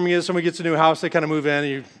housewarming is? Somebody gets a new house, they kind of move in, and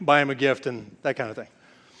you buy them a gift and that kind of thing.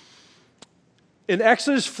 In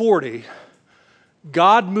Exodus 40,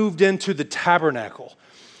 God moved into the tabernacle.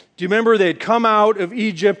 Do you remember they had come out of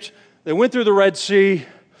Egypt? They went through the Red Sea.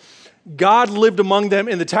 God lived among them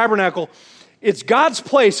in the tabernacle. It's God's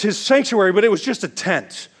place, his sanctuary, but it was just a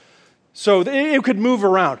tent. So it could move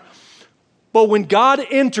around. But when God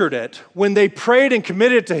entered it, when they prayed and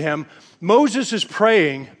committed to him, Moses is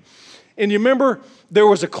praying. And you remember there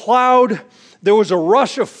was a cloud, there was a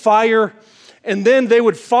rush of fire, and then they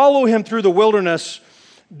would follow him through the wilderness.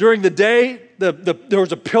 During the day, there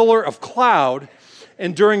was a pillar of cloud,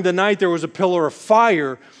 and during the night, there was a pillar of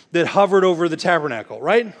fire that hovered over the tabernacle,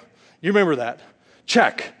 right? You remember that?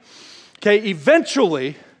 Check. Okay,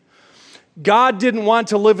 eventually, God didn't want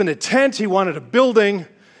to live in a tent. He wanted a building.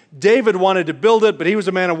 David wanted to build it, but he was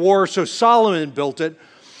a man of war, so Solomon built it.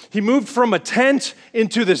 He moved from a tent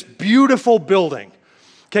into this beautiful building.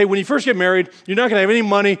 Okay, when you first get married, you're not going to have any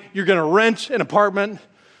money. You're going to rent an apartment,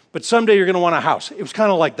 but someday you're going to want a house. It was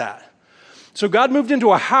kind of like that. So God moved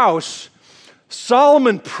into a house.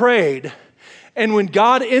 Solomon prayed, and when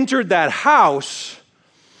God entered that house,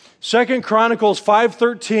 2 Chronicles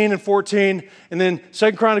 5:13 and 14, and then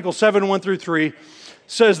 2 Chronicles 7:1-3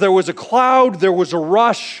 says there was a cloud, there was a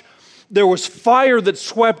rush, there was fire that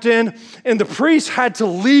swept in, and the priests had to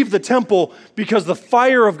leave the temple because the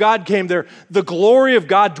fire of God came there. The glory of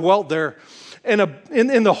God dwelt there. And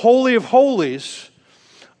in the Holy of Holies,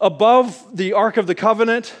 above the Ark of the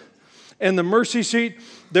Covenant and the mercy seat,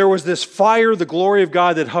 there was this fire, the glory of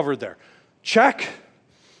God that hovered there. Check.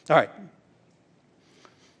 All right.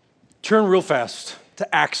 Turn real fast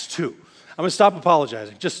to Acts 2. I'm going to stop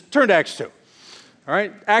apologizing. Just turn to Acts 2. All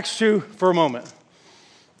right? Acts 2 for a moment.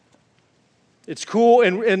 It's cool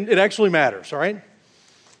and it actually matters, all right?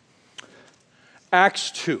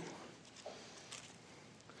 Acts 2.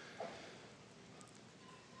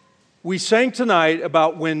 We sang tonight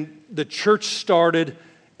about when the church started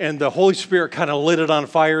and the Holy Spirit kind of lit it on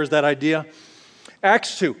fire. Is that idea?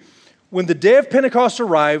 Acts 2. When the day of Pentecost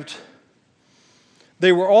arrived,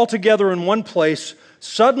 they were all together in one place.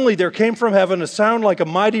 Suddenly there came from heaven a sound like a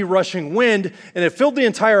mighty rushing wind, and it filled the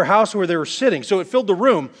entire house where they were sitting. So it filled the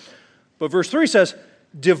room. But verse 3 says,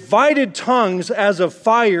 divided tongues as of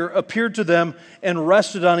fire appeared to them and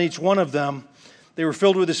rested on each one of them. They were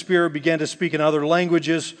filled with the Spirit, began to speak in other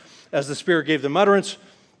languages as the Spirit gave them utterance.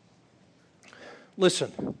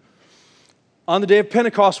 Listen, on the day of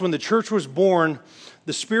Pentecost, when the church was born,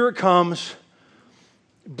 the Spirit comes,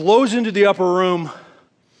 blows into the upper room,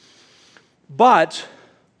 but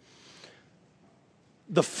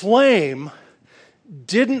the flame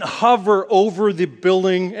didn't hover over the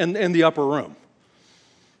building and the upper room.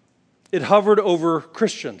 It hovered over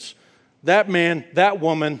Christians. That man, that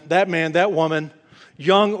woman, that man, that woman,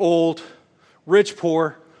 young, old, rich,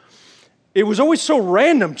 poor. It was always so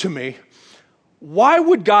random to me. Why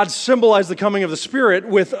would God symbolize the coming of the Spirit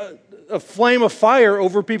with a flame of fire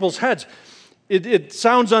over people's heads? It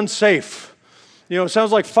sounds unsafe. You know, it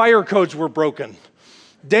sounds like fire codes were broken.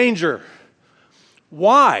 Danger.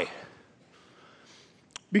 Why?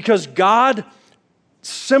 Because God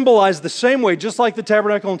symbolized the same way, just like the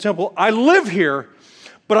tabernacle and temple. I live here,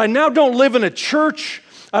 but I now don't live in a church.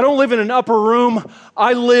 I don't live in an upper room.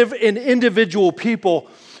 I live in individual people.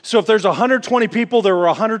 So if there's 120 people, there were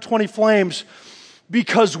 120 flames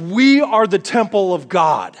because we are the temple of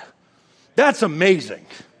God. That's amazing.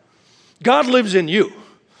 God lives in you.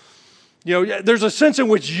 You know, there's a sense in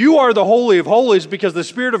which you are the Holy of Holies because the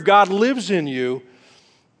Spirit of God lives in you.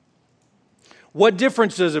 What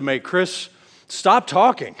difference does it make, Chris? Stop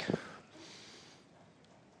talking.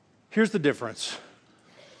 Here's the difference.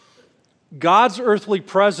 God's earthly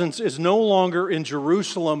presence is no longer in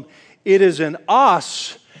Jerusalem. It is in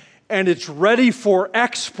us, and it's ready for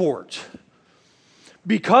export.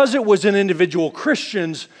 Because it was in individual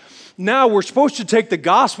Christians, now we're supposed to take the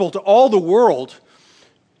gospel to all the world,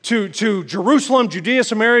 to Jerusalem, Judea,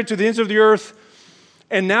 Samaria, to the ends of the earth,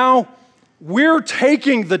 and now we're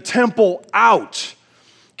taking the temple out.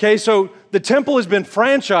 Okay, so the temple has been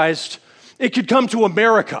franchised. It could come to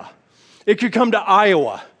America. It could come to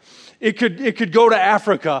Iowa. It could go to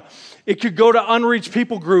Africa. It could go to unreached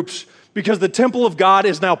people groups because the temple of God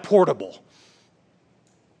is now portable.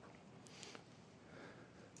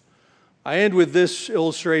 I end with this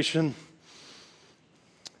illustration.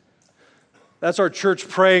 That's our church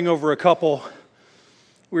praying over a couple.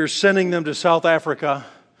 We were sending them to South Africa.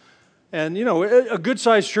 And, you know, a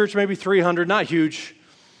good-sized church, maybe 300, not huge.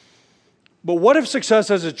 But what if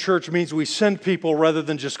success as a church means we send people rather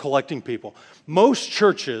than just collecting people? Most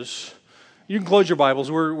churches, you can close your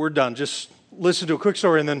Bibles, we're done. Just listen to a quick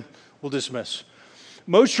story and then we'll dismiss.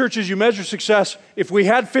 Most churches, you measure success. If we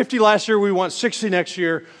had 50 last year, we want 60 next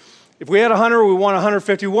year. If we had 100, we want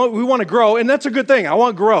 150. We want to grow, and that's a good thing. I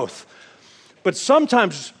want growth. But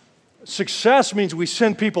sometimes success means we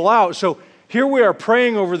send people out. So here we are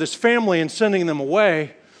praying over this family and sending them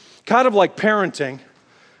away, kind of like parenting.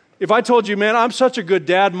 If I told you, man, I'm such a good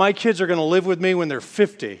dad, my kids are going to live with me when they're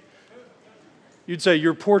 50, you'd say,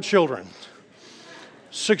 you're poor children.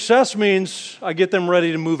 Success means I get them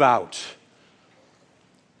ready to move out.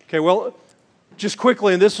 Okay, well, just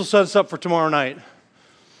quickly, and this will set us up for tomorrow night.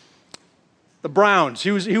 The Browns,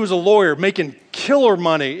 he was a lawyer making killer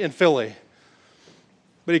money in Philly.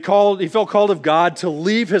 But he felt called of God to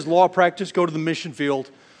leave his law practice, go to the mission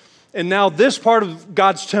field. And now this part of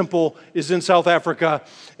God's temple is in South Africa,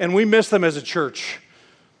 and we miss them as a church.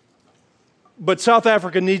 But South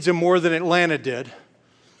Africa needs him more than Atlanta did.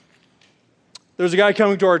 There's a guy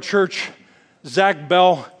coming to our church, Zach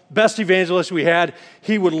Bell, best evangelist we had.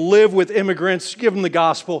 He would live with immigrants, give them the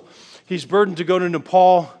gospel. He's burdened to go to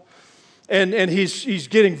Nepal, and he's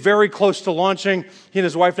getting very close to launching. He and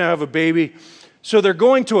his wife now have a baby. So they're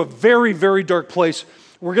going to a very, very dark place.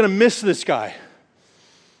 We're going to miss this guy.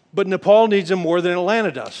 But Nepal needs him more than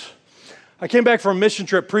Atlanta does. I came back from a mission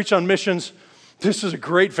trip, preached on missions. This is a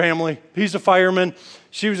great family. He's a fireman.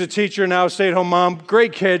 She was a teacher, now a stay-at-home mom.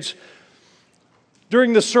 Great kids.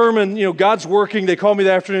 During the sermon, God's working. They called me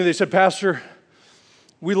that afternoon. They said, Pastor,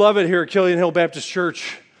 we love it here at Killian Hill Baptist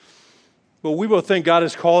Church, but we both think God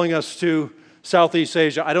is calling us to Southeast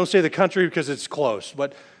Asia. I don't say the country because it's close,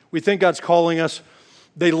 but we think God's calling us.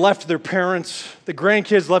 They left their parents. The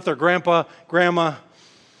grandkids left their grandpa, grandma.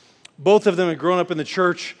 Both of them had grown up in the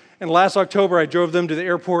church. And last October, I drove them to the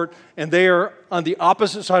airport, and they are on the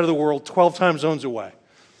opposite side of the world, 12 time zones away.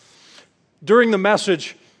 During the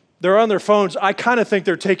message, they're on their phones. I kind of think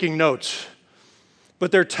they're taking notes,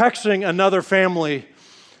 but they're texting another family,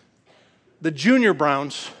 the Junior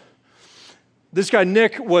Browns. This guy,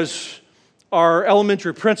 Nick, was our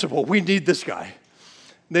elementary principal. We need this guy.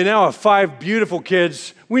 They now have 5 beautiful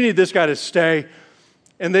kids. We need this guy to stay.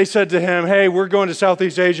 And they said to him, hey, we're going to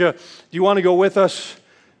Southeast Asia. Do you want to go with us?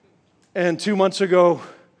 And 2 months ago,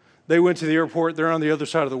 they went to the airport. They're on the other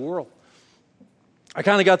side of the world. I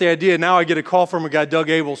kind of got the idea. Now I get a call from a guy, Doug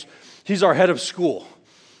Abels. He's our head of school.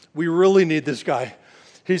 We really need this guy.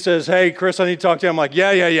 He says, hey, Chris, I need to talk to you. I'm like,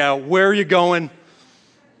 yeah. Where are you going?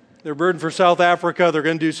 They're burdened for South Africa. They're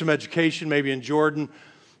going to do some education, maybe in Jordan.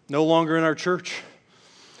 No longer in our church.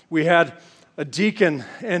 We had a deacon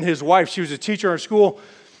and his wife. She was a teacher in our school.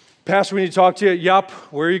 Pastor, we need to talk to you. Yup,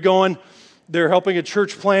 where are you going? They're helping a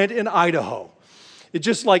church plant in Idaho.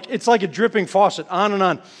 It's like a dripping faucet, on and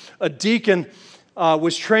on. A deacon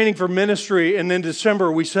was training for ministry, and in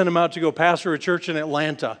December, we sent him out to go pastor a church in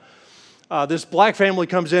Atlanta. This black family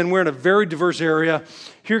comes in. We're in a very diverse area.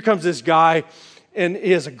 Here comes this guy, and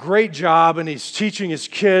he has a great job, and he's teaching his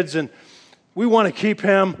kids, and we want to keep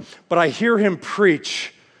him, but I hear him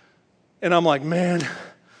preach, and I'm like, man,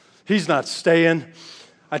 he's not staying.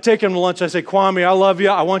 I take him to lunch. I say, Kwame, I love you.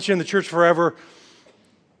 I want you in the church forever.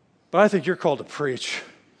 But I think you're called to preach.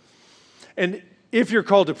 And if you're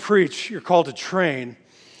called to preach, you're called to train.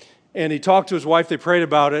 And he talked to his wife. They prayed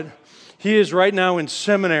about it. He is right now in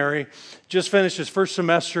seminary, just finished his first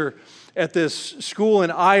semester at this school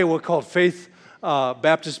in Iowa called Faith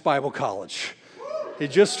Baptist Bible College. He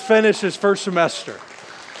just finished his first semester.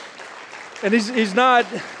 And he's not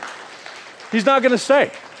going to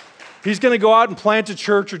stay. He's going to go out and plant a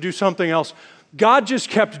church or do something else. God just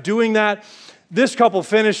kept doing that. This couple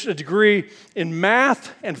finished a degree in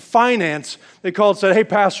math and finance. They called and said, hey,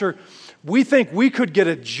 Pastor, we think we could get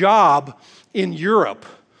a job in Europe.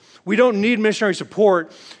 We don't need missionary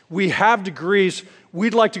support. We have degrees.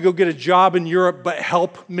 We'd like to go get a job in Europe, but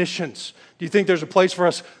help missions. Do you think there's a place for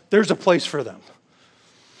us? There's a place for them.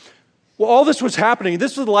 Well, all this was happening.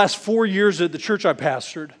 This was the last 4 years at the church I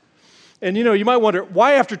pastored. And you might wonder,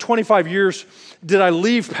 why after 25 years did I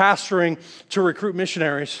leave pastoring to recruit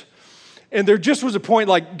missionaries? And there just was a point,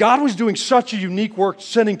 like God was doing such a unique work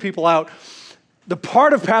sending people out. The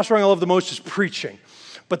part of pastoring I love the most is preaching.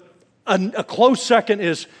 But a close second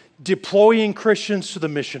is deploying Christians to the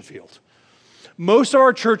mission field. Most of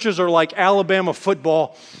our churches are like Alabama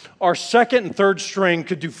football. Our second and third string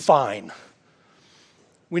could do fine.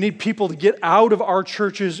 We need people to get out of our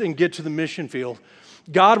churches and get to the mission field.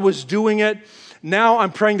 God was doing it. Now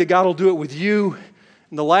I'm praying that God will do it with you.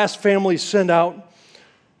 And the last family sent out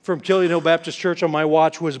from Killian Hill Baptist Church on my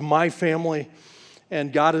watch was my family.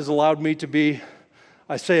 And God has allowed me to be,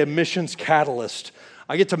 I say, a missions catalyst.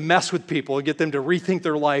 I get to mess with people and get them to rethink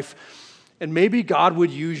their life. And maybe God would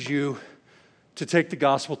use you to take the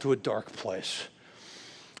gospel to a dark place.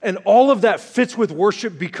 And all of that fits with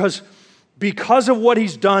worship because because of what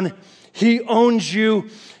he's done, he owns you.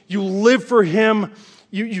 You live for him.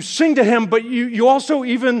 You sing to him, but you also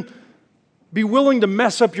even be willing to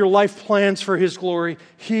mess up your life plans for his glory.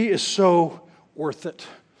 He is so worth it.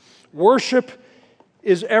 Worship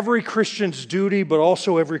is every Christian's duty, but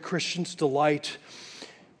also every Christian's delight.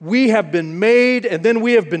 We have been made, and then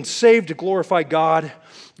we have been saved to glorify God.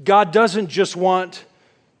 God doesn't just want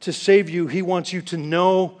to save you. He wants you to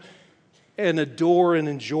know and adore and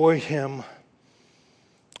enjoy him.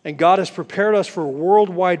 And God has prepared us for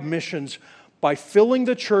worldwide missions by filling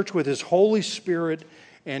the church with his Holy Spirit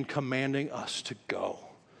and commanding us to go.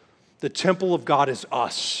 The temple of God is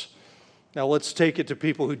us. Now let's take it to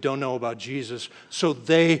people who don't know about Jesus so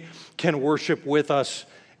they can worship with us,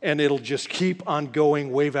 and it'll just keep on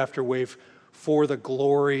going wave after wave for the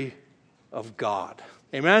glory of God.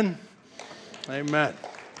 Amen? Amen.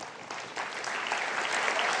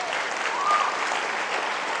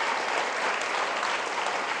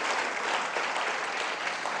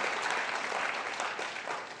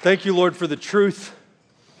 Thank you, Lord, for the truth.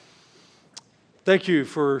 Thank you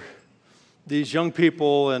for these young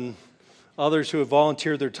people and others who have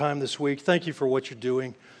volunteered their time this week. Thank you for what you're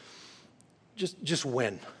doing. Just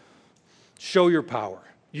win. Show your power.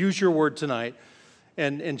 Use your word tonight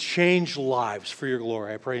and change lives for your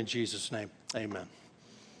glory. I pray in Jesus' name. Amen.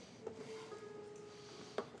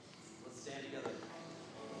 Let's stand together.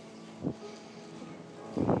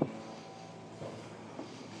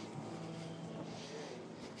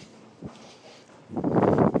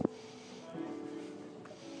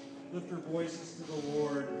 Lift our voices to the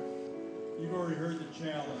Lord. You've already heard the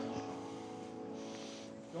challenge.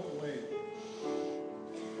 Don't wait.